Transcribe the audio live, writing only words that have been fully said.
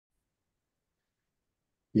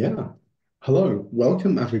Yeah. Hello.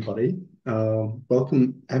 Welcome, everybody.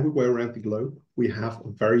 Welcome everywhere around the globe. We have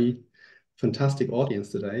a very fantastic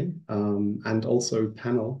audience today, and also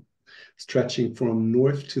panel stretching from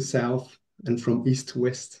north to south and from east to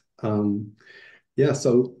west. Yeah,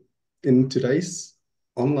 so in today's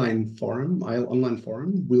online forum,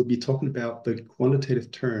 we'll be talking about the quantitative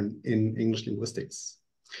turn in English linguistics.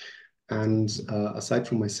 And aside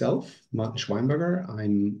from myself, Martin Schweinberger,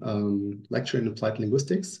 I'm lecturer in applied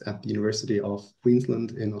linguistics at the University of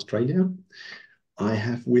Queensland in Australia. I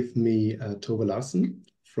have with me Tove Larsson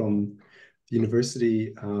from the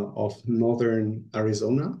University of Northern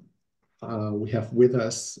Arizona. We have with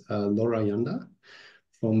us Laura Janda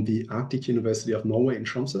from the Arctic University of Norway in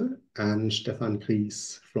Tromsø, and Stefan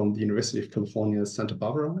Gries from the University of California, Santa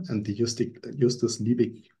Barbara, and the Justus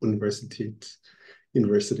Liebig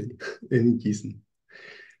University in Gießen.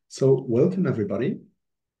 So welcome, everybody.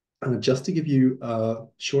 Just to give you a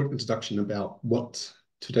short introduction about what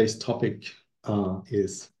today's topic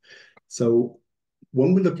is. So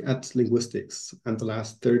when we look at linguistics and the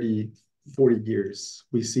last 30, 40 years,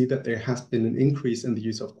 we see that there has been an increase in the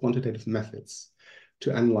use of quantitative methods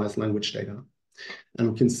to analyze language data.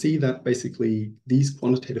 And we can see that basically these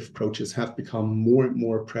quantitative approaches have become more and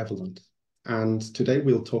more prevalent. And today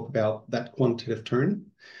we'll talk about that quantitative turn.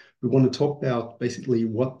 We want to talk about basically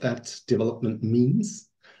what that development means,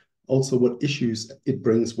 also what issues it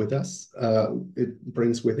brings with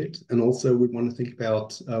it, and also we want to think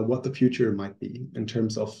about what the future might be in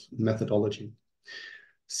terms of methodology.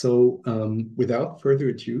 So without further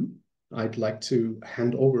ado, I'd like to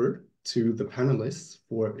hand over to the panelists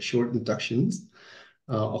for short introductions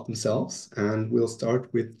of themselves, and we'll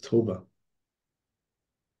start with Tove.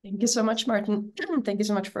 Thank you so much, Martin. Thank you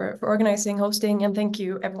so much for organizing, hosting, and thank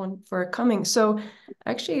you everyone for coming. So I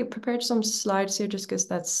actually prepared some slides here just because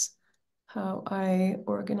that's how I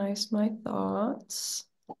organized my thoughts.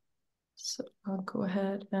 So I'll go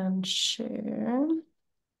ahead and share.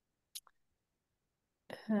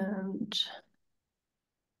 And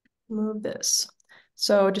move this.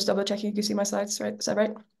 So just double checking you can see my slides, right? Is that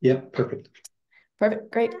right? Yeah, perfect.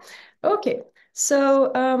 Perfect, great. Okay,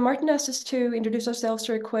 so Martin asked us to introduce ourselves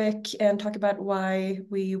very quick and talk about why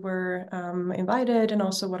we were invited and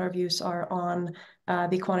also what our views are on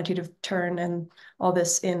the quantitative turn and all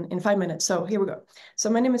this in 5 minutes. So here we go.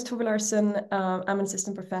 So my name is Tove Larsson. I'm an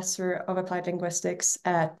assistant professor of applied linguistics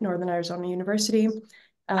at Northern Arizona University.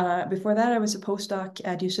 Before that, I was a postdoc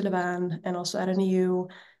at UC and also at NEU.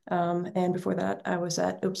 And before that, I was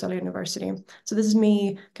at Uppsala University. So this is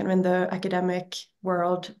me kind of in the academic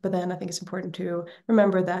world, but then I think it's important to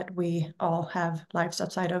remember that we all have lives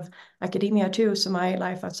outside of academia too. So my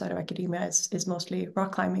life outside of academia is mostly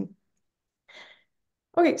rock climbing.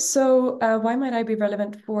 Okay, so why might I be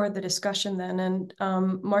relevant for the discussion then? And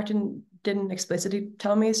Martin didn't explicitly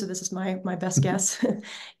tell me, so this is my best guess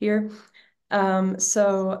here.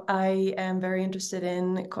 So I am very interested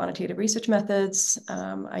in quantitative research methods.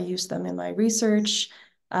 I use them in my research.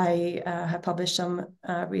 I have published some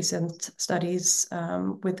recent studies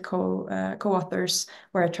with co-authors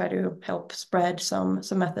where I try to help spread some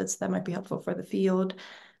methods that might be helpful for the field.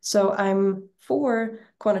 So I'm for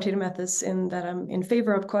quantitative methods in that I'm in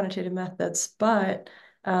favor of quantitative methods, but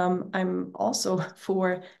I'm also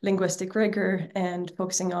for linguistic rigor and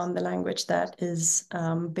focusing on the language that is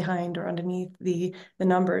behind or underneath the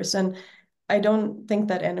numbers. And I don't think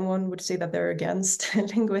that anyone would say that they're against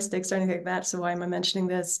linguistics or anything like that. So why am I mentioning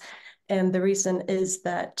this? And the reason is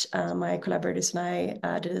that my collaborators and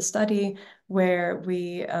I did a study where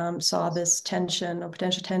we saw this tension or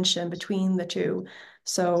potential tension between the two.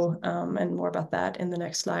 So, and more about that in the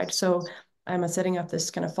next slide. So I'm setting up this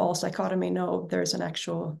kind of false dichotomy. No, there's an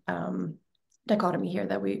actual dichotomy here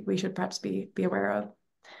that we should perhaps be aware of.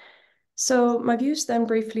 So my views then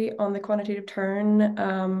briefly on the quantitative turn,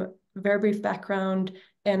 very brief background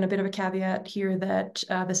and a bit of a caveat here that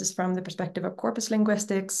this is from the perspective of corpus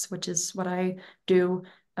linguistics, which is what I do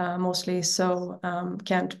mostly. So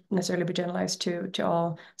can't necessarily be generalized to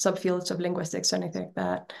all subfields of linguistics or anything like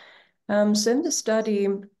that. So in the study,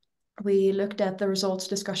 we looked at the results,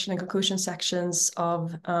 discussion, and conclusion sections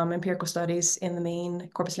of empirical studies in the main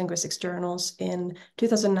corpus linguistics journals in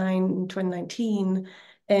 2009 and 2019.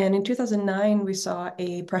 And in 2009, we saw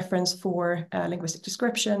a preference for linguistic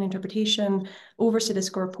description, interpretation over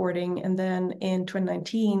statistical reporting. And then in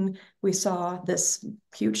 2019, we saw this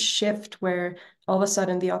huge shift where all of a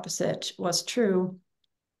sudden the opposite was true.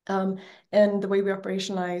 And the way we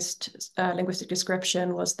operationalized linguistic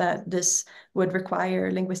description was that this would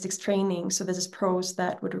require linguistics training. So this is prose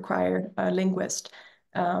that would require a linguist.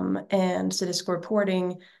 And statistical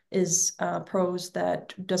reporting is prose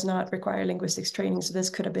that does not require linguistics training. So this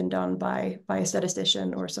could have been done by a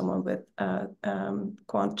statistician or someone with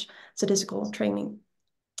quant statistical training.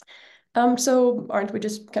 So aren't we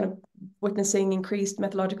just kind of witnessing increased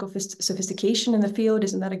methodological sophistication in the field?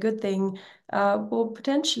 Isn't that a good thing? Well,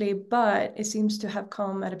 potentially, but it seems to have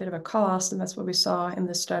come at a bit of a cost, and that's what we saw in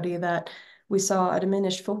this study, that we saw a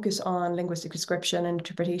diminished focus on linguistic description and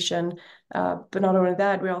interpretation. But not only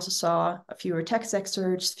that, we also saw fewer text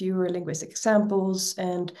excerpts, fewer linguistic examples,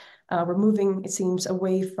 and we're moving, it seems,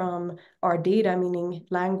 away from our data, meaning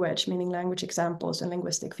language examples and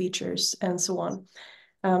linguistic features, and so on.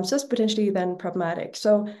 So that's potentially then problematic.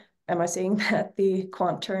 So am I saying that the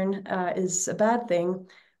quant turn is a bad thing?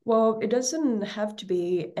 Well, it doesn't have to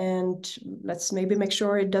be, and let's maybe make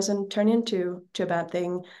sure it doesn't turn into a bad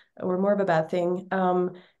thing or more of a bad thing.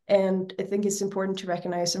 And I think it's important to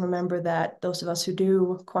recognize and remember that those of us who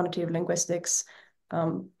do quantitative linguistics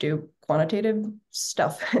do quantitative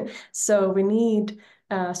stuff. So we need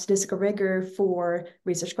statistical rigor for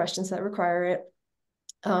research questions that require it.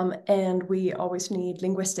 And we always need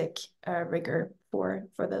linguistic rigor for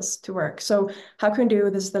this to work. So how can we do,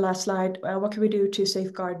 this is the last slide, what can we do to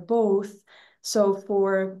safeguard both? So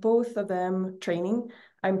for both of them training,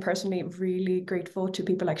 I'm personally really grateful to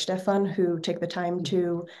people like Stefan who take the time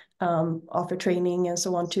to offer training and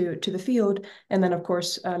so on to the field. And then of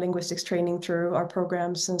course, linguistics training through our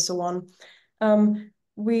programs and so on.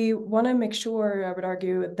 We want to make sure, I would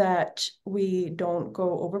argue, that we don't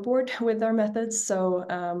go overboard with our methods. So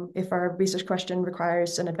if our research question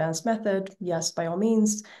requires an advanced method, yes, by all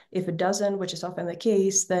means. If it doesn't, which is often the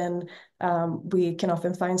case, then we can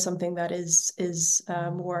often find something that is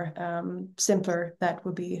more simpler, that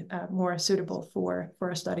would be more suitable for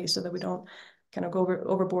a study, so that we don't kind of go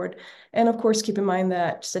overboard. And of course, keep in mind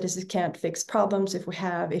that statistics can't fix problems. If we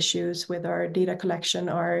have issues with our data collection,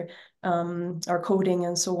 our coding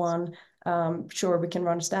and so on, sure, we can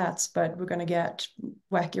run stats, but we're going to get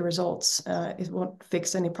wacky results. It won't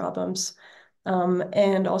fix any problems.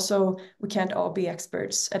 And also, we can't all be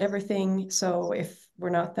experts at everything. So if we're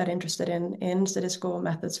not that interested in statistical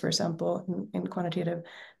methods, for example, in quantitative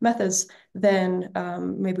methods, then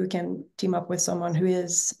maybe we can team up with someone who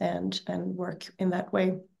is and work in that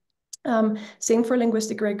way. Same for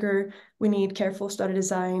linguistic rigor. We need careful study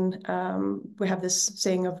design. We have this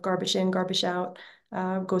saying of garbage in, garbage out,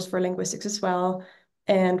 goes for linguistics as well.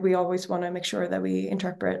 And we always want to make sure that we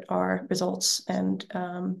interpret our results, and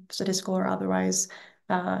statistical or otherwise,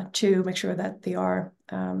 to make sure that they are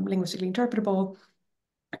linguistically interpretable,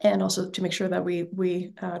 and also to make sure that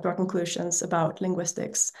we draw conclusions about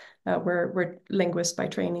linguistics. We're linguists by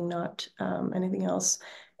training, not anything else.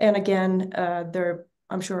 And again,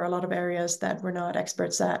 I'm sure a lot of areas that we're not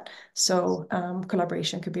experts at, so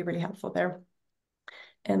collaboration could be really helpful there.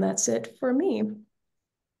 And that's it for me.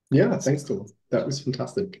 Yeah, thanks, Tove. That was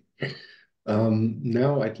fantastic.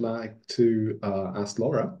 Now I'd like to ask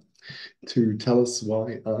Laura to tell us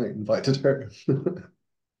why I invited her.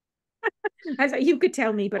 I thought you could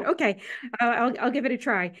tell me, but okay, I'll give it a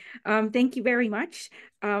try. Thank you very much.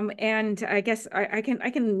 And I guess I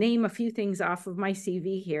can name a few things off of my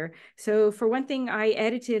CV here. So for one thing, I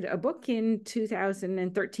edited a book in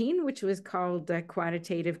 2013, which was called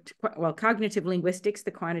Cognitive Linguistics: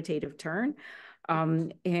 The Quantitative Turn.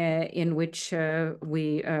 In which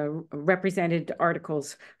we represented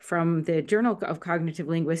articles from the Journal of Cognitive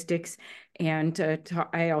Linguistics. And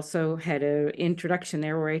I also had an introduction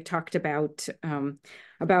there where I talked about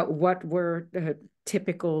what were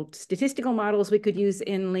typical statistical models we could use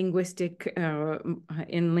in linguistic,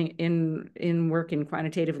 in work in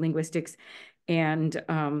quantitative linguistics. And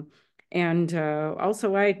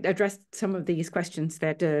also I addressed some of these questions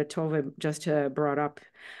that Tove just brought up.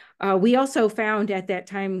 We also found at that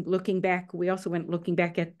time, looking back, we also went looking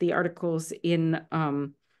back at the articles in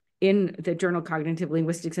the Journal Cognitive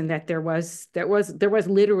Linguistics, and that there was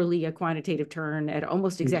literally a quantitative turn at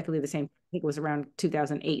almost exactly the same. I think it was around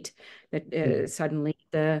 2008 that suddenly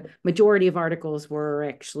the majority of articles were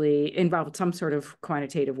actually involved some sort of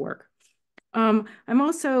quantitative work. I'm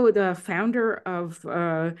also the founder of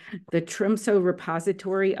the TRIMSO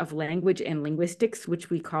repository of language and linguistics,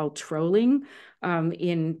 which we call Trolling.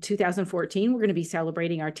 In 2014, we're going to be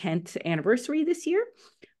celebrating our 10th anniversary this year.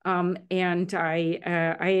 And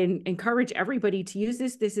I encourage everybody to use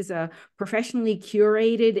this. This is a professionally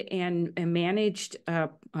curated and managed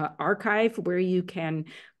archive where you can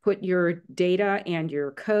put your data and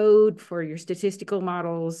your code for your statistical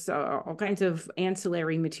models, all kinds of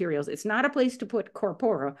ancillary materials. It's not a place to put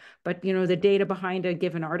corpora, but the data behind a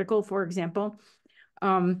given article, for example.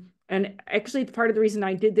 And actually, part of the reason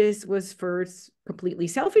I did this was for completely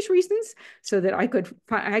selfish reasons, so that I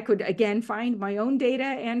could again find my own data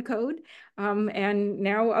and code, and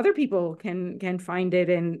now other people can find it,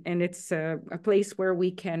 and it's a place where we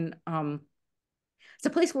can. It's a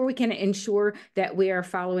place where we can ensure that we are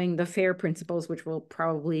following the FAIR principles, which we'll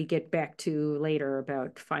probably get back to later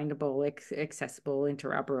about findable, accessible,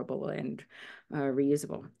 interoperable, and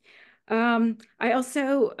reusable. I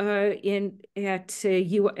also at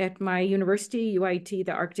my university, UIT,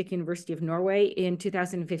 the Arctic University of Norway, in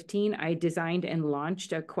 2015, I designed and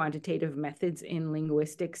launched a Quantitative Methods in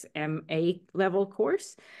Linguistics MA level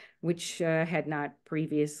course, which had not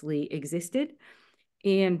previously existed.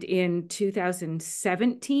 And in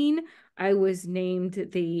 2017, I was named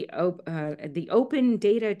the Open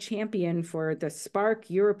Data Champion for the Spark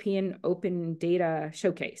European Open Data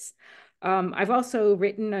Showcase. I've also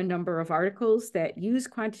written a number of articles that use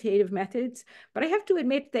quantitative methods, but I have to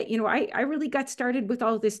admit that, I really got started with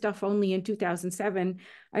all this stuff only in 2007.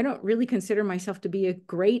 I don't really consider myself to be a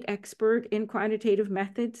great expert in quantitative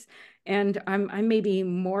methods, and I'm maybe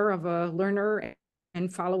more of a learner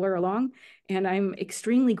and follower along. And I'm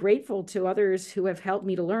extremely grateful to others who have helped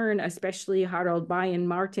me to learn, especially Harold Bayen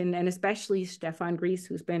Martin, and especially Stefan Gries,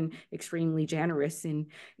 who's been extremely generous in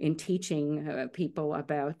teaching people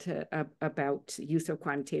about use of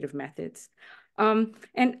quantitative methods. And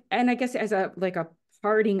I guess as a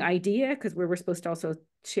parting idea, because we were supposed to also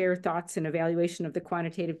share thoughts and evaluation of the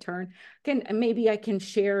quantitative turn, maybe I can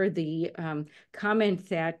share the comment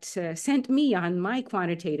that sent me on my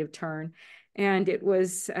quantitative turn. And it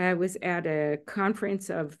was I was at a conference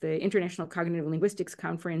of the International Cognitive Linguistics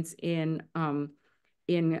Conference in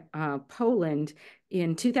Poland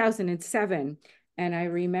in 2007. And I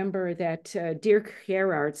remember that Dirk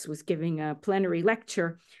Gerards was giving a plenary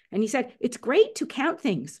lecture, and he said, "It's great to count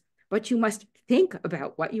things, but you must think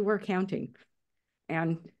about what you are counting."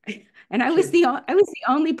 And I was the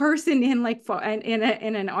only person in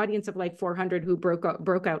an audience of 400 who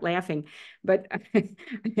broke out laughing, but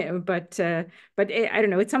but I don't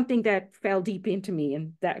know, it's something that fell deep into me,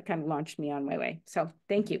 and that kind of launched me on my way. So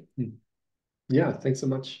thank you. Yeah, thanks so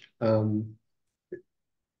much.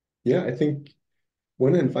 Yeah, I think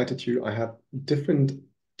when I invited you, I had different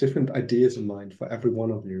ideas in mind for every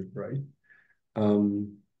one of you, right?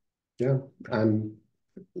 Yeah, and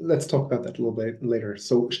let's talk about that a little bit later.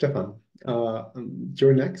 So, Stefan,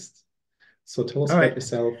 you're next. So tell us about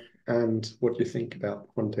yourself and what you think about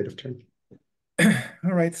quantitative turn.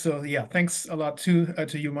 All right. So yeah, thanks a lot to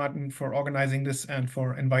you, Martin, for organizing this and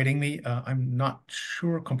for inviting me. I'm not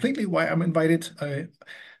sure completely why I'm invited.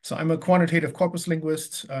 So I'm a quantitative corpus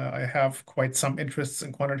linguist. I have quite some interests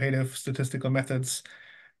in quantitative statistical methods,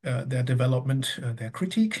 their development, their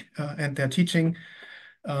critique, and their teaching.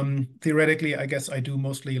 Theoretically, I guess I do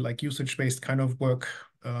mostly usage-based kind of work,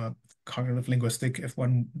 cognitive linguistic, if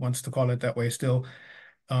one wants to call it that way still.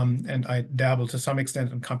 And I dabble to some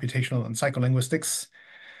extent in computational and psycholinguistics.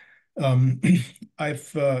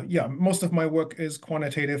 Most of my work is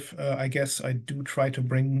quantitative. I guess I do try to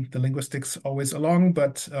bring the linguistics always along,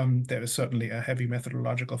 but there is certainly a heavy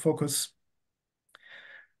methodological focus.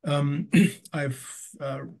 I've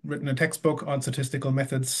written a textbook on statistical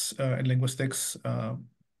methods in linguistics.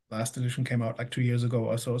 Last edition came out 2 years ago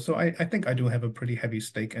or so. So I think I do have a pretty heavy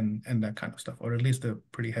stake in that kind of stuff, or at least a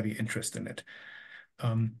pretty heavy interest in it.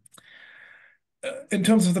 In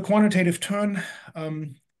terms of the quantitative turn,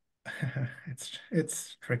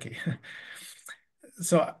 it's tricky.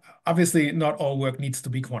 So obviously not all work needs to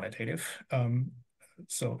be quantitative.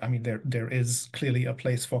 So I mean, there is clearly a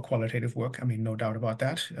place for qualitative work. I mean, no doubt about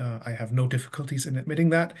that. I have no difficulties in admitting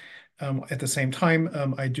that. At the same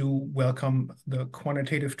time, I do welcome the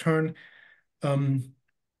quantitative turn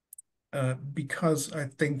because I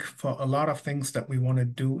think for a lot of things that we want to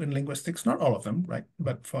do in linguistics, not all of them, right?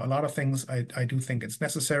 But for a lot of things, I do think it's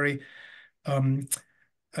necessary.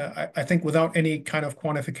 I think without any kind of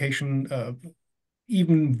quantification,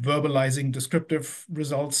 even verbalizing descriptive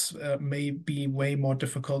results may be way more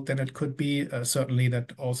difficult than it could be. Certainly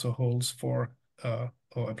that also holds for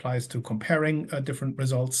or applies to comparing different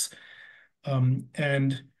results.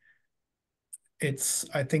 And it's,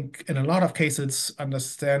 I think, in a lot of cases,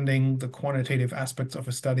 understanding the quantitative aspects of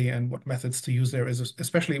a study and what methods to use there is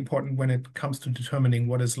especially important when it comes to determining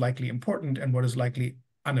what is likely important and what is likely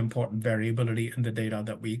unimportant variability in the data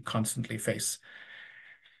that we constantly face.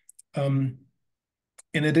 In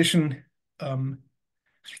addition,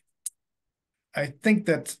 I think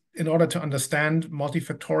that in order to understand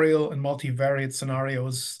multifactorial and multivariate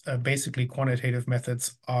scenarios, basically quantitative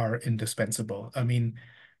methods are indispensable. I mean,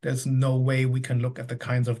 there's no way we can look at the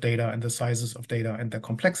kinds of data and the sizes of data and the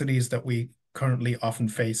complexities that we currently often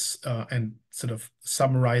face and sort of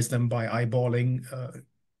summarize them by eyeballing,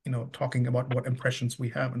 talking about what impressions we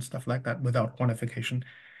have and stuff like that without quantification.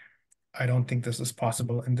 I don't think this is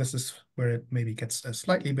possible. And this is where it maybe gets a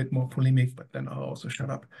slightly bit more polemic, but then I'll also shut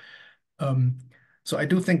up. So I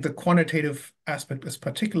do think the quantitative aspect is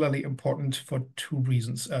particularly important for two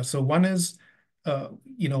reasons. So one is,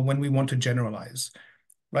 when we want to generalize,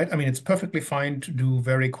 right? I mean, it's perfectly fine to do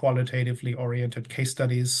very qualitatively oriented case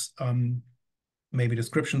studies, maybe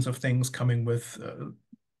descriptions of things coming with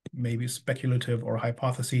maybe speculative or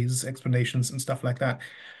hypotheses, explanations and stuff like that.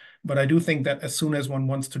 But I do think that as soon as one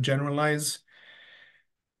wants to generalize,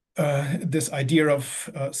 this idea of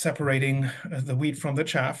separating the wheat from the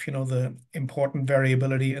chaff, the important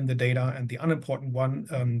variability in the data and the unimportant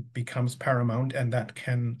one becomes paramount. And that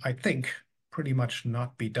can, I think, pretty much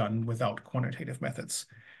not be done without quantitative methods.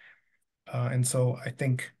 And so I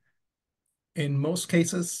think in most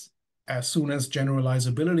cases, as soon as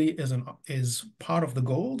generalizability is part of the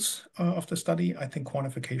goals of the study, I think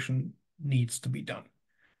quantification needs to be done.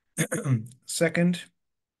 Second,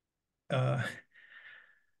 I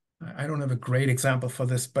don't have a great example for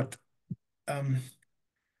this, but I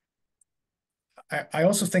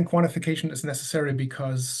also think quantification is necessary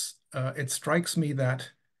because it strikes me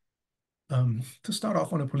that, to start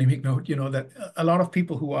off on a polemic note, that a lot of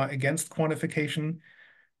people who are against quantification,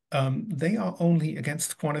 they are only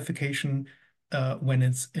against quantification when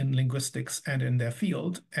it's in linguistics and in their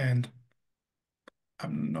field. And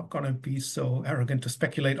I'm not going to be so arrogant to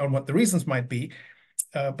speculate on what the reasons might be,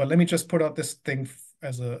 but let me just put out this thing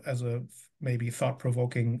as a maybe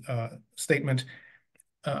thought-provoking statement.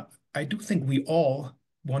 I do think we all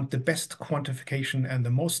want the best quantification and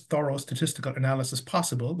the most thorough statistical analysis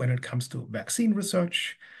possible when it comes to vaccine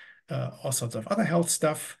research, all sorts of other health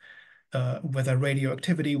stuff, whether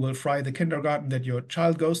radioactivity will fry the kindergarten that your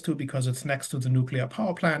child goes to because it's next to the nuclear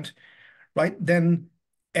power plant, right? Then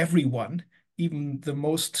everyone, even the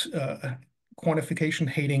most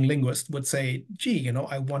quantification-hating linguist would say, gee,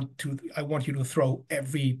 I want you to throw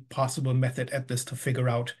every possible method at this to figure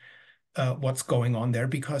out what's going on there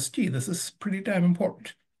because, gee, this is pretty damn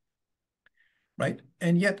important, right?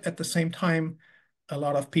 And yet, at the same time, a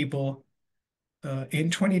lot of people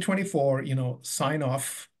in 2024, sign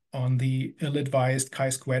off on the ill-advised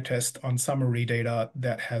chi-square test on summary data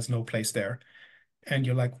that has no place there. And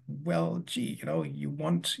you're like, well, gee,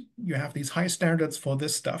 you have these high standards for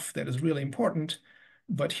this stuff that is really important.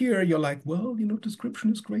 But here you're like, well,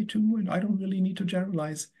 description is great too, and I don't really need to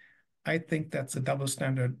generalize. I think that's a double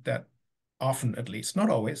standard that often, at least, not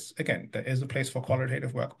always, again, there is a place for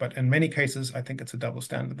qualitative work, but in many cases, I think it's a double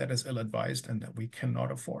standard that is ill-advised and that we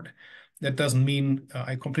cannot afford. That doesn't mean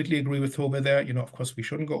I completely agree with Tove there. Of course, we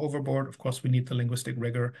shouldn't go overboard. Of course, we need the linguistic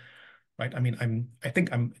rigor, right? I mean, I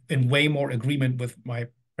think I'm in way more agreement with my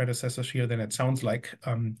predecessors here than it sounds like.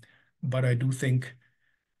 But I do think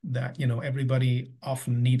that, everybody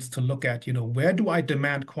often needs to look at, where do I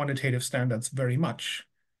demand quantitative standards very much?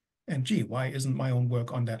 And gee, why isn't my own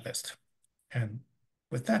work on that list? And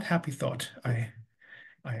with that happy thought, I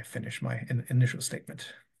finish my initial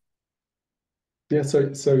statement. Yeah,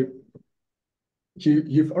 so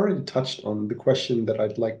you've already touched on the question that I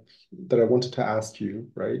wanted to ask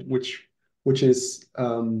you, right? Which is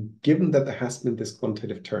given that there has been this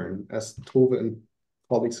quantitative turn, as Tove and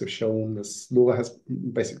colleagues have shown, as Laura has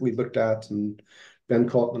basically looked at, and Ben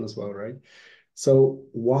Kaltman as well, right? So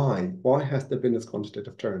why has there been this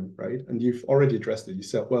quantitative turn, right? And you've already addressed it. You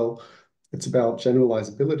said, well, it's about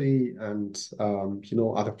generalizability and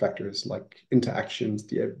other factors like interactions,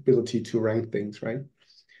 the ability to rank things, right?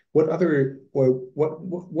 What other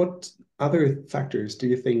factors do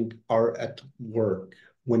you think are at work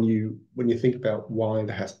when you think about why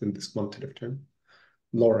there has been this quantitative turn?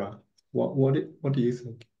 Laura, what do you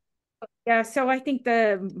think? Yeah, so I think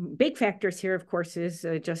the big factors here, of course, is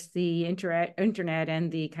just the internet and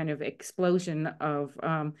the kind of explosion of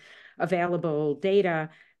available data,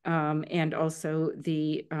 and also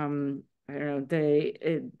the I don't know,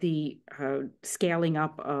 the scaling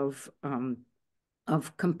up of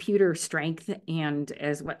computer strength and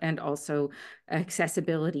also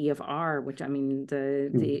accessibility of R, which I mean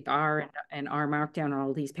the R and R Markdown and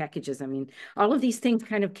all these packages. I mean, all of these things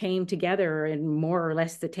kind of came together in more or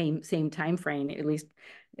less the same time frame, at least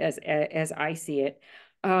as I see it.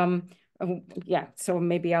 Yeah, so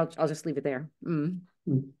maybe I'll just leave it there.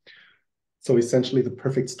 So essentially the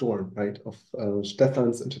perfect storm, right, of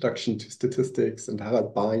Stefan's introduction to statistics and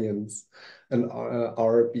Harald Bayern's and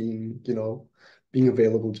R being, being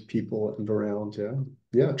available to people and around.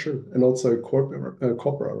 Yeah, true. And also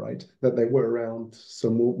corpora, right? That they were around, so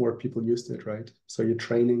more people used it, right? So you're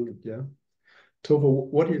training, yeah. Tove,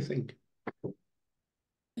 what do you think?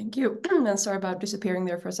 Thank you. And sorry about disappearing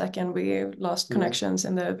there for a second. We lost connections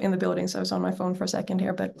in the building, so I was on my phone for a second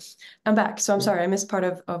here, but I'm back. So I'm sorry, I missed part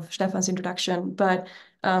of Stefan's introduction, but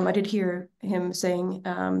I did hear him saying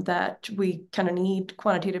that we kind of need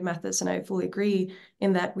quantitative methods, and I fully agree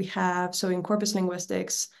in that we have, so in corpus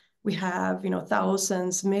linguistics, we have,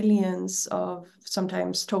 thousands, millions of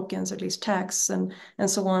sometimes tokens, at least texts and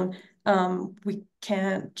so on. We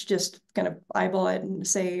can't just kind of eyeball it and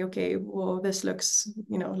say, okay, well, this looks,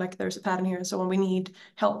 like there's a pattern here and so on. We need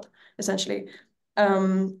help, essentially.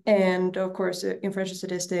 And of course, inferential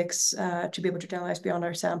statistics to be able to generalize beyond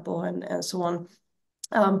our sample and so on.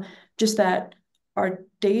 Just that our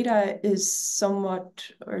data is somewhat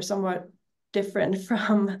different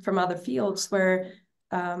from other fields where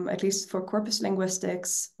at least for corpus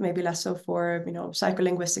linguistics, maybe less so for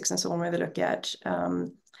psycholinguistics and so on, where they look at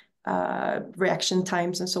reaction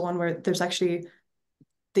times and so on, where there's actually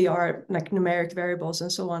they are like numeric variables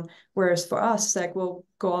and so on. Whereas for us, like we'll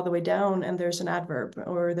go all the way down and there's an adverb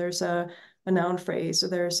or there's a noun phrase or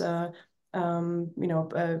there's a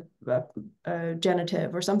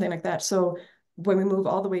genitive or something like that. So when we move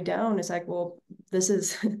all the way down, it's like, well, this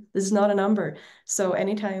is not a number. So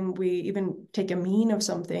anytime we even take a mean of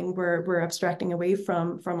something, we're abstracting away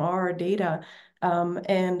from our data.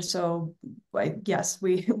 And so, yes,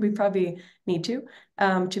 we probably need to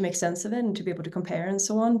make sense of it and to be able to compare and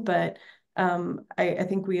so on. But I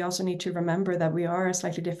think we also need to remember that we are a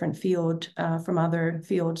slightly different field from other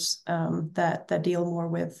fields that deal more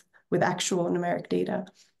with actual numeric data.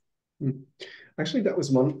 Actually, that was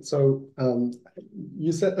one. So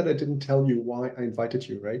you said that I didn't tell you why I invited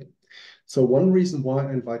you, right? So one reason why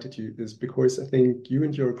I invited you is because I think you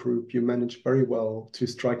and your group, you manage very well to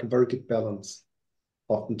strike a very good balance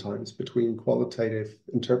oftentimes between qualitative,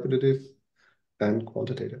 interpretative, and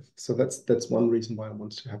quantitative. So that's one reason why I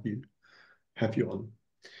wanted to have you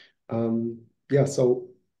on. Yeah, so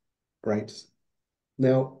right.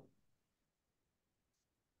 Now,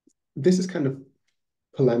 this is kind of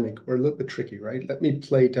polemic or a little bit tricky, right? Let me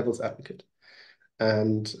play devil's advocate.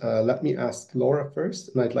 And let me ask Laura first,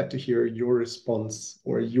 and I'd like to hear your response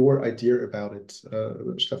or your idea about it,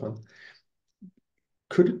 Stefan.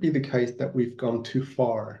 Could it be the case that we've gone too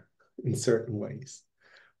far in certain ways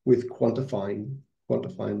with quantifying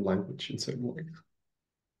language in certain ways?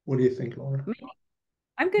 What do you think, Laura?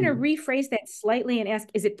 I'm going to rephrase that slightly and ask,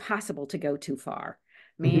 is it possible to go too far?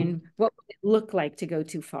 I mean, what would it look like to go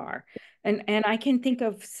too far? And I can think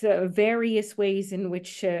of various ways in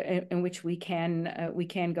which we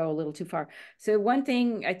can go a little too far. So one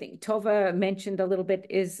thing I think Tove mentioned a little bit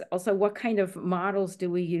is also what kind of models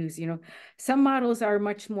do we use? Some models are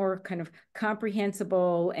much more kind of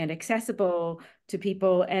comprehensible and accessible to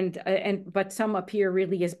people, but some appear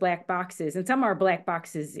really as black boxes, and some are black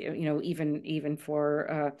boxes, even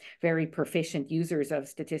for very proficient users of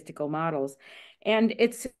statistical models. And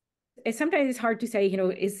it's sometimes hard to say,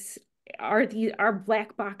 are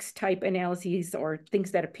black box type analyses or things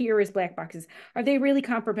that appear as black boxes, are they really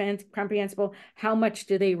comprehensible? How much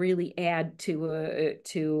do they really add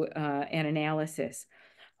to an analysis?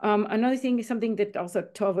 Another thing is something that also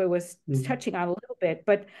Tove was touching on a little bit,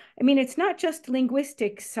 but I mean, it's not just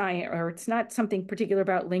linguistic science, or it's not something particular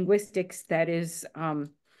about linguistics that is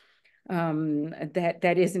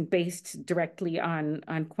that isn't based directly on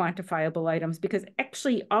quantifiable items, because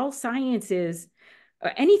actually all science is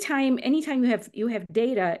anytime you have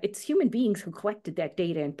data, it's human beings who collected that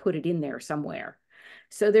data and put it in there somewhere.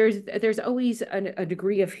 So there's always a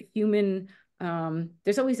degree of human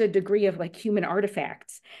there's always a degree of like human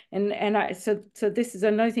artifacts, so this is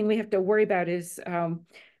another thing we have to worry about is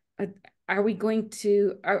we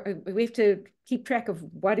have to keep track of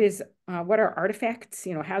what are artifacts,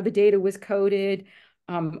 how the data was coded.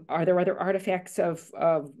 Are there other artifacts of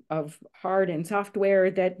hard and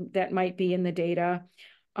software that might be in the data?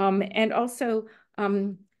 And also,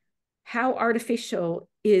 how artificial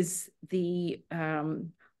is the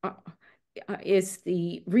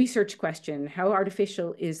research question? How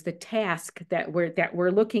artificial is the task that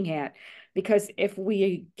we're looking at? Because if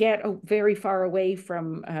we get very far away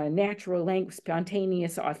from natural language,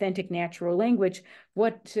 spontaneous, authentic natural language,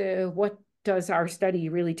 what does our study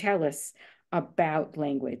really tell us about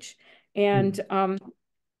language? And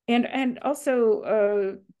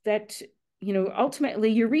also that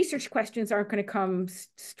ultimately your research questions aren't going to come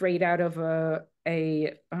straight out of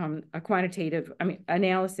a quantitative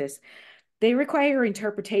analysis. They require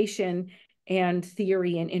interpretation, and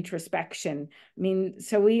theory and introspection. I mean,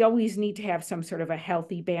 so we always need to have some sort of a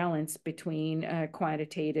healthy balance between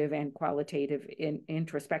quantitative and qualitative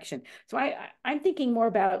introspection. So I'm thinking more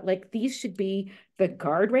about like these should be the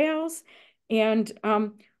guardrails, and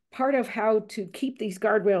part of how to keep these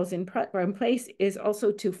guardrails in place is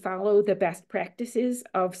also to follow the best practices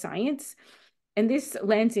of science. And this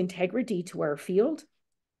lends integrity to our field,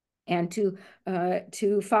 and to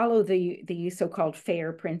follow the so-called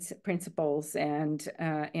FAIR principles, and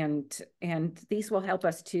these will help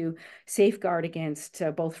us to safeguard against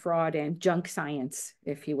both fraud and junk science,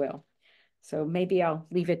 if you will. So maybe I'll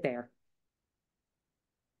leave it there.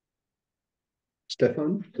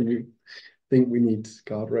 Stefan, do you think we need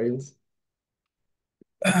guardrails?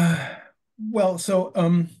 Well, so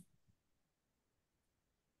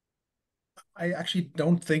I actually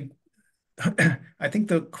don't think. I think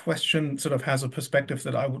the question sort of has a perspective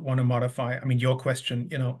that I would want to modify. I mean, your question,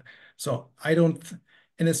 so I don't,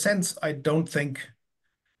 in a sense, I don't think,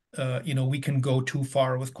 we can go too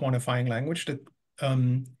far with quantifying language.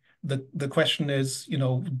 The question is,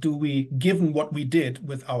 do we, given what we did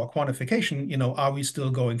with our quantification, are we still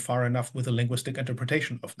going far enough with a linguistic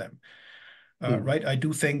interpretation of them? Right? I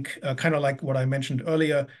do think, kind of like what I mentioned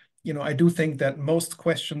earlier, I do think that most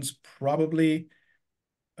questions probably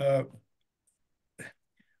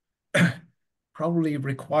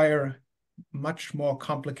require much more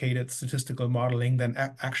complicated statistical modeling than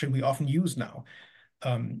actually we often use now.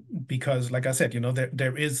 Because like I said,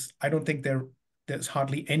 I don't think there's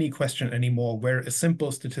hardly any question anymore where a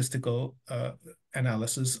simple statistical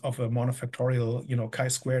analysis of a monofactorial,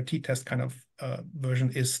 chi-square t-test kind of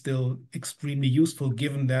version is still extremely useful,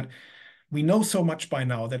 given that we know so much by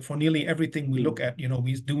now that for nearly everything we look at,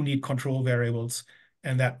 we do need control variables,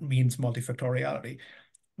 and that means multifactoriality,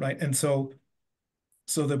 right? And so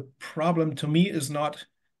the problem to me is not,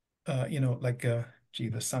 gee,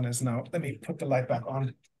 the sun is now, let me put the light back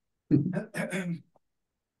on.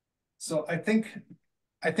 So I think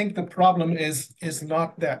the problem is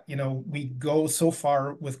not that, we go so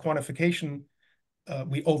far with quantification,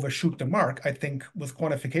 we overshoot the mark. I think with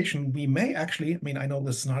quantification, we may actually, I mean, I know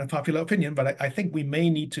this is not a popular opinion, but I think we may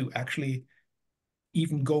need to actually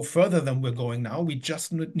even go further than we're going now. We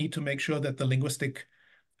just need to make sure that the linguistic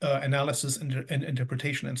analysis and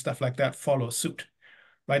interpretation and stuff like that follow suit,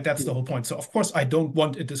 right? That's the whole point. So of course, I don't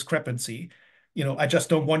want a discrepancy. I just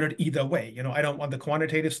don't want it either way. I don't want the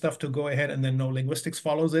quantitative stuff to go ahead and then no linguistics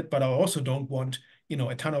follows it, but I also don't want,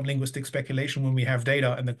 a ton of linguistic speculation when we have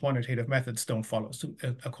data and the quantitative methods don't follow suit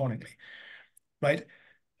accordingly, right?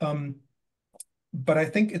 But I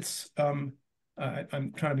think it's, I'm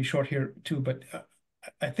trying to be short here too, but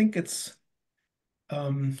I think it's,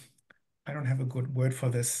 I don't have a good word for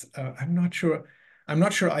this. I'm not sure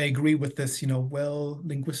I agree with this, well,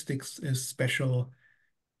 linguistics is special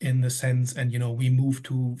in the sense, and, we move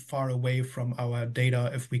too far away from our data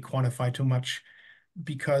if we quantify too much,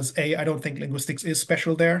 because I don't think linguistics is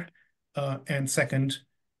special there. And second,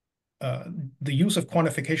 the use of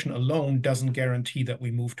quantification alone doesn't guarantee that we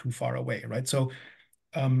move too far away, right? So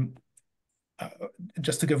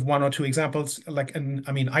just to give one or two examples,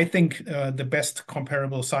 I think the best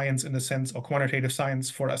comparable science in a sense, or quantitative science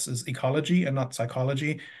for us, is ecology and not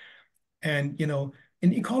psychology. And, in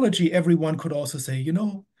ecology, everyone could also say,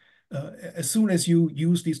 as soon as you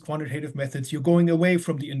use these quantitative methods, you're going away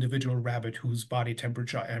from the individual rabbit whose body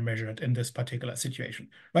temperature I measured in this particular situation,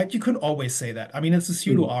 right? You can always say that. I mean, it's a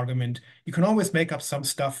pseudo argument. You can always make up some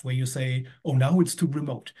stuff where you say, oh, now it's too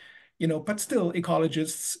remote. But still,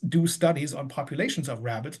 ecologists do studies on populations of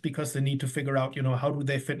rabbits because they need to figure out, how do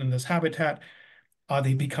they fit in this habitat? Are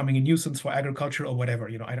they becoming a nuisance for agriculture or whatever?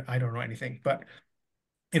 I don't know anything, but,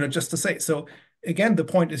 just to say. So again, the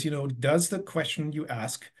point is, does the question you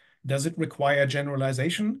ask, does it require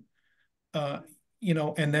generalization? And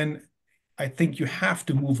then I think you have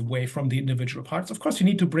to move away from the individual parts. Of course, you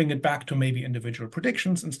need to bring it back to maybe individual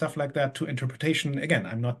predictions and stuff like that, to interpretation. Again,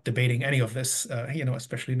 I'm not debating any of this,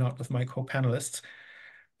 especially not with my co-panelists.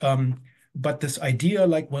 But this idea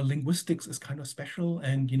well, linguistics is kind of special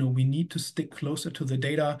and, we need to stick closer to the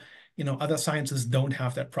data. Other sciences don't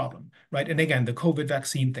have that problem, right? And again, the COVID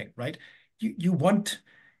vaccine thing, right? You want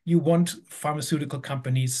pharmaceutical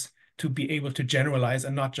companies to be able to generalize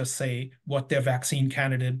and not just say what their vaccine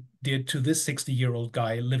candidate did to this 60-year-old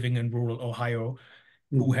guy living in rural Ohio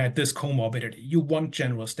who had this comorbidity. You want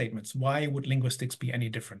general statements. Why would linguistics be any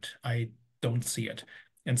different? I don't see it.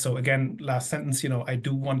 And so again, last sentence, I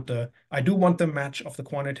do want the match of the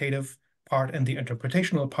quantitative part and the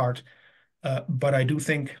interpretational part, but I do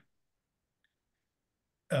think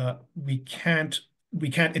we can't we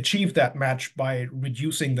can't achieve that match by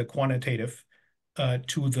reducing the quantitative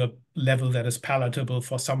to the level that is palatable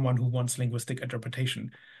for someone who wants linguistic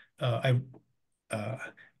interpretation.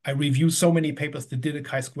 I reviewed so many papers that did a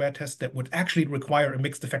chi-square test that would actually require a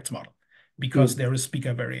mixed effects model because there is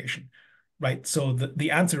speaker variation, right? So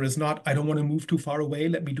the answer is not, I don't want to move too far away,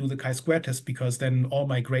 let me do the chi-square test because then all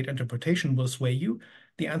my great interpretation will sway you.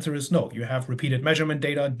 The answer is no, you have repeated measurement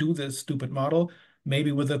data, do this stupid model,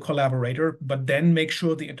 maybe with a collaborator, but then make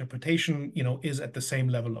sure the interpretation, is at the same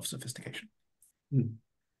level of sophistication.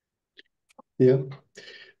 Yeah.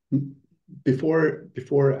 Before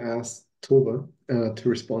I ask Tove to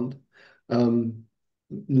respond,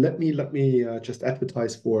 let me just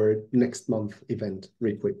advertise for next month event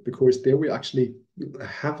real quick, because there we actually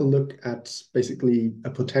have a look at basically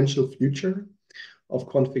a potential future of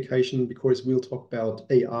quantification, because we'll talk about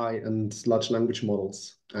AI and large language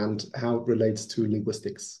models and how it relates to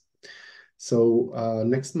linguistics. So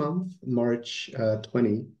next month, March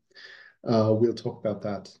 20, we'll talk about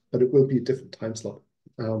that, but it will be a different time slot.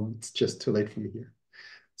 It's just too late for me here.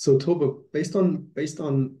 So Tove, based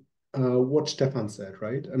on what Stefan said,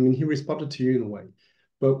 right? I mean, he responded to you in a way,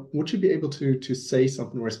 but would you be able to say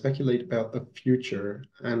something or speculate about the future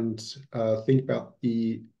and think about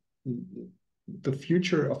the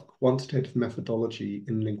future of quantitative methodology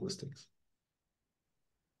in linguistics?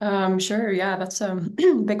 Sure, yeah, that's a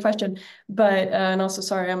big question. But and also,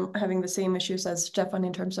 sorry, I'm having the same issues as Stefan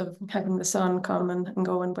in terms of having the sun come and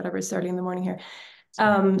go and whatever, it's early in the morning here.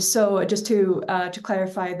 So just to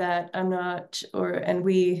clarify that I'm not, and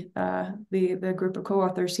we, the group of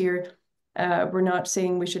co-authors here, we're not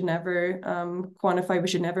saying we should never quantify, we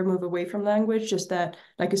should never move away from language, just that,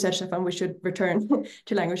 like you said, Stefan, we should return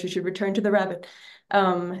to language, we should return to the rabbit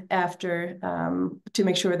after to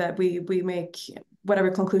make sure that we make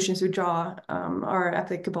whatever conclusions we draw are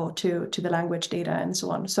applicable to the language data and so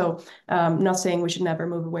on. So not saying we should never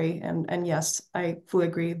move away. And yes, I fully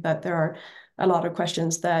agree that there are a lot of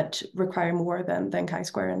questions that require more than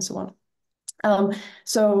chi-square and so on.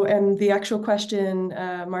 So, and the actual question,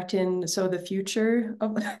 Martin, so the future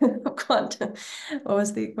of quantum, what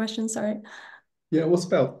was the question? Sorry. Yeah, it was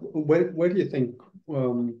about where do you think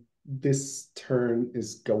this turn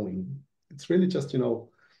is going? It's really just,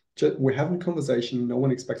 we're having a conversation. No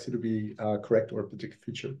one expects you to be correct or predict the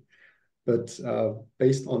future. But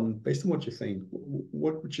based on what you think,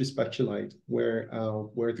 what would you speculate where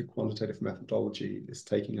the quantitative methodology is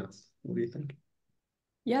taking us? What do you think?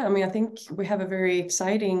 Yeah, I mean, I think we have a very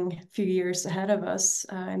exciting few years ahead of us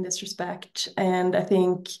in this respect, and I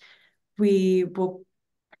think we will.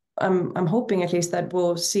 I'm hoping at least that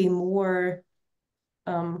we'll see more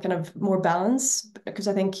kind of more balance, because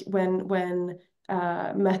I think when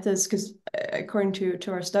methods, because according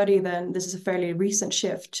to our study, then this is a fairly recent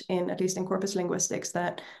shift in, at least in corpus linguistics,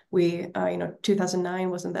 that we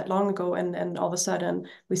 2009 wasn't that long ago, and all of a sudden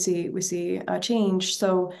we see a change.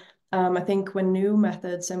 So I think when new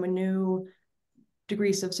methods and when new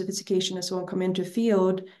degrees of sophistication and so on come into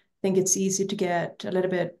field, I think it's easy to get a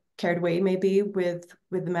little bit carried away maybe with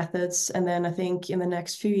the methods, and then I think in the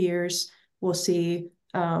next few years we'll see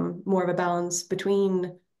more of a balance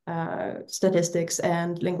between statistics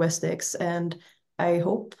and linguistics, and I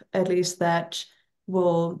hope at least that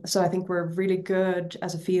so I think we're really good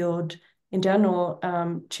as a field in general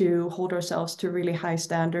to hold ourselves to really high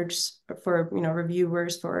standards for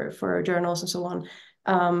reviewers, for journals and so on,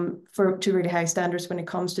 to really high standards when it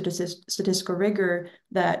comes to the statistical rigor,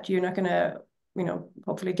 that you're not going to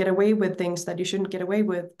hopefully get away with things that you shouldn't get away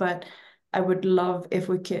with. But I would love it if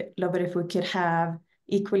we could have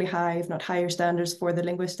equally high, if not higher, standards for the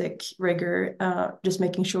linguistic rigor, just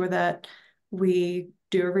making sure that we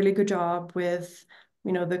do a really good job with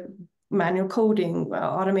the manual coding,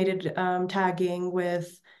 automated tagging,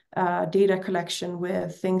 with data collection,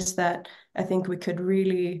 with things that I think we could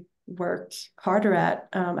really work harder at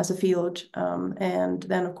as a field, and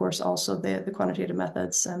then of course also the quantitative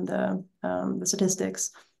methods and the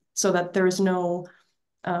statistics, so that there is no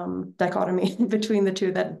dichotomy between the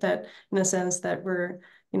two, that in a sense that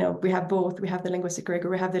we have both. We have the linguistic rigor,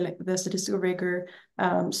 we have the statistical rigor,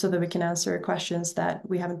 so that we can answer questions that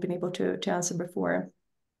we haven't been able to answer before.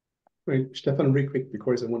 Great. Stefan, really quick,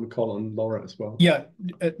 because I want to call on Laura as well. Yeah,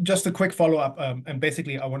 just a quick follow-up, and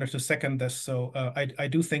basically I wanted to second this. So I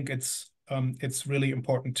do think it's really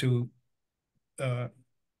important to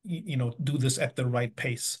do this at the right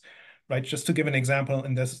pace, right? Just to give an example,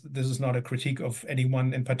 and this is not a critique of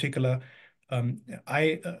anyone in particular.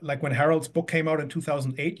 I like when Harold's book came out in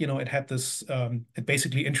 2008, it had this, it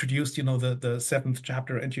basically introduced, the 7th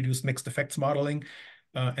chapter introduced mixed effects modeling.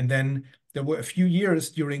 And then there were a few years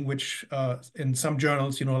during which in some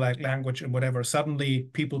journals, like language and whatever, suddenly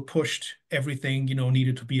people pushed everything,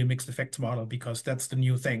 needed to be a mixed effects model because that's the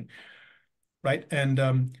new thing. Right. And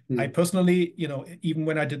I personally, even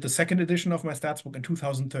when I did the second edition of my stats book in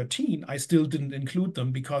 2013, I still didn't include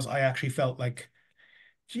them because I actually felt like,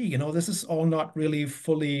 gee, this is all not really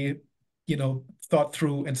fully, thought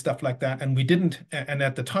through and stuff like that. And we didn't, and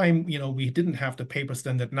at the time, we didn't have the papers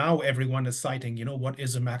then that now everyone is citing, what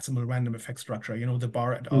is a maximal random effect structure, the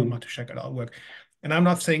Bar et al, Matuszek et al work. And I'm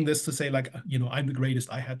not saying this to say like, I'm the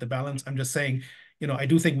greatest, I had the balance. I'm just saying, I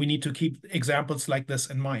do think we need to keep examples like this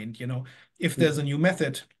in mind. If there's a new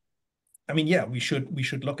method, I mean, yeah, we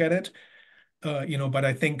should look at it. But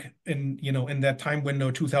I think in that time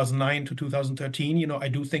window, 2009 to 2013, I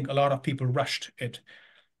do think a lot of people rushed it.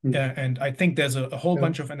 And I think there's a whole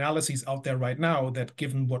bunch of analyses out there right now that,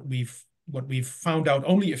 given what we've found out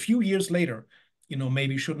only a few years later,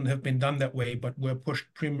 maybe shouldn't have been done that way, but were pushed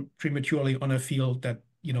prematurely on a field that,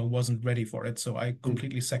 wasn't ready for it. So I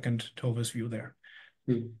completely second Tove's view there.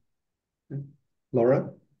 Laura?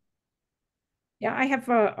 Yeah, I have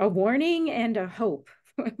a warning and a hope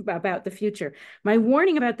about the future. My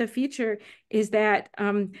warning about the future is that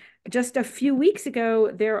just a few weeks ago,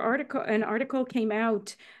 an article came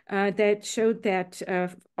out that showed that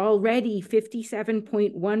already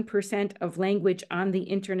 57.1% of language on the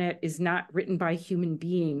internet is not written by human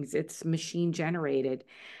beings. It's machine generated.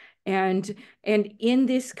 And in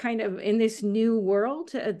this new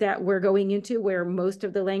world that we're going into, where most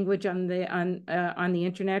of the language on the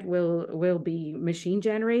internet will be machine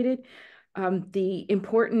generated, the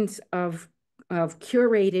importance of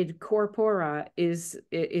curated corpora is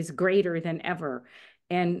greater than ever.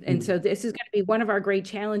 And so this is going to be one of our great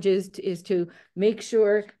challenges is to make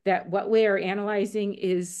sure that what we are analyzing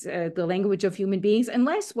is the language of human beings,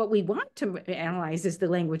 unless what we want to analyze is the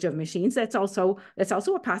language of machines. That's also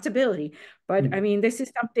a possibility. But I mean, this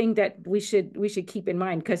is something that we should keep in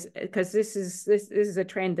mind because this is a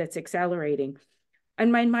trend that's accelerating.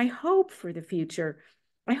 And my hope for the future,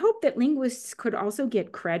 I hope that linguists could also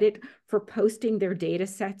get credit for posting their data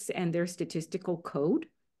sets and their statistical code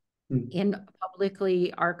in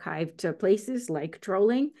publicly archived places like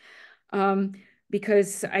Trolling.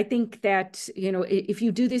 Because I think that, if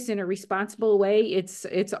you do this in a responsible way, it's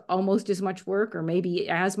almost as much work or maybe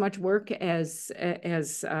as much work as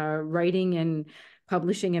writing and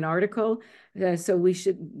publishing an article. So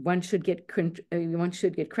one should get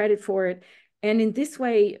credit for it. And in this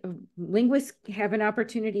way, linguists have an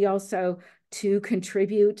opportunity also to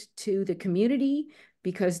contribute to the community,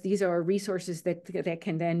 because these are resources that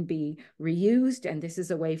can then be reused. And this is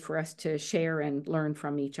a way for us to share and learn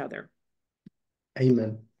from each other.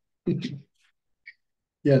 Amen.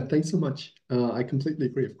 Yeah, thanks so much. I completely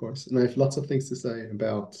agree, of course. And I have lots of things to say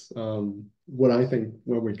about what I think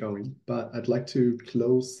where we're going. But I'd like to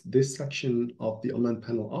close this section of the online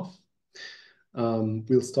panel off.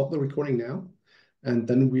 We'll stop the recording now, and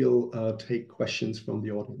then we'll take questions from the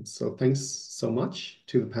audience. So thanks so much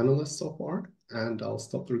to the panelists so far. And I'll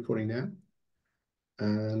stop the recording now,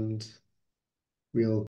 and we'll